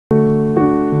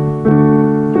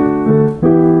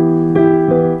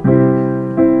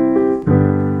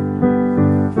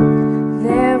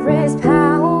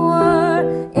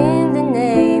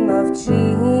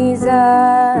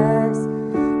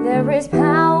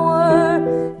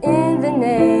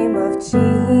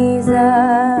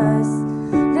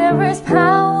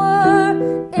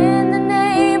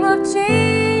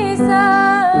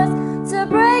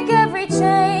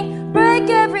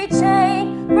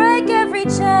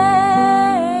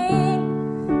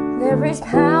is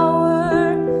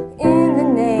power in the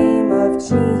name of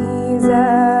Jesus.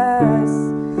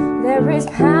 There is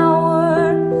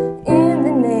power in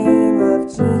the name of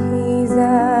Jesus.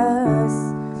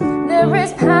 There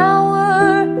is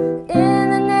power in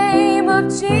the name of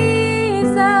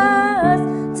Jesus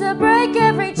to break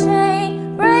every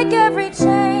chain, break every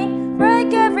chain,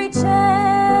 break every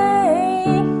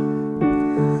chain.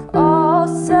 All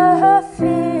sufficient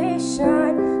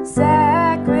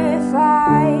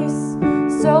sacrifice,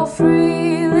 so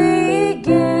freely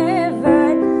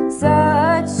given,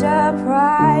 such a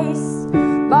price,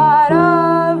 bought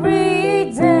our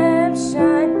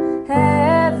redemption,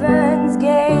 heaven's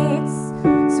gates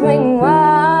swing wide.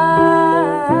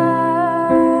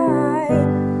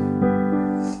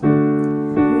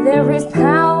 There is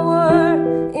power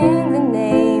in the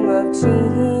name of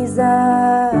Jesus.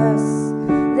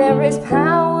 There is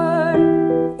power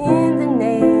in the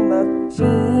name of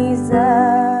Jesus.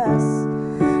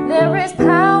 There is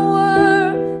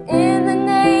power in the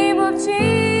name of Jesus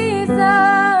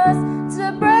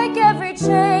to break every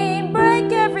chain,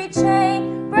 break every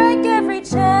chain, break every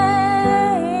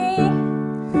chain.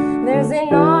 There's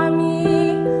an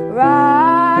army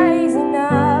rising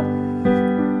up.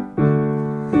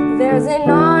 There's an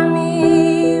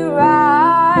army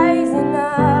rising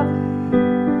up.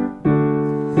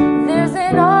 There's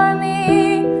an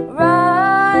army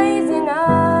rising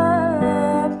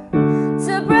up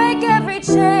to break every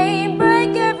chain,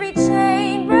 break every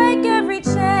chain, break every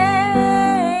chain.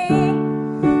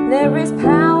 There is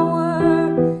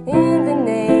power in the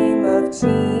name of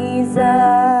Jesus.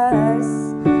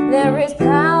 There is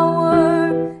power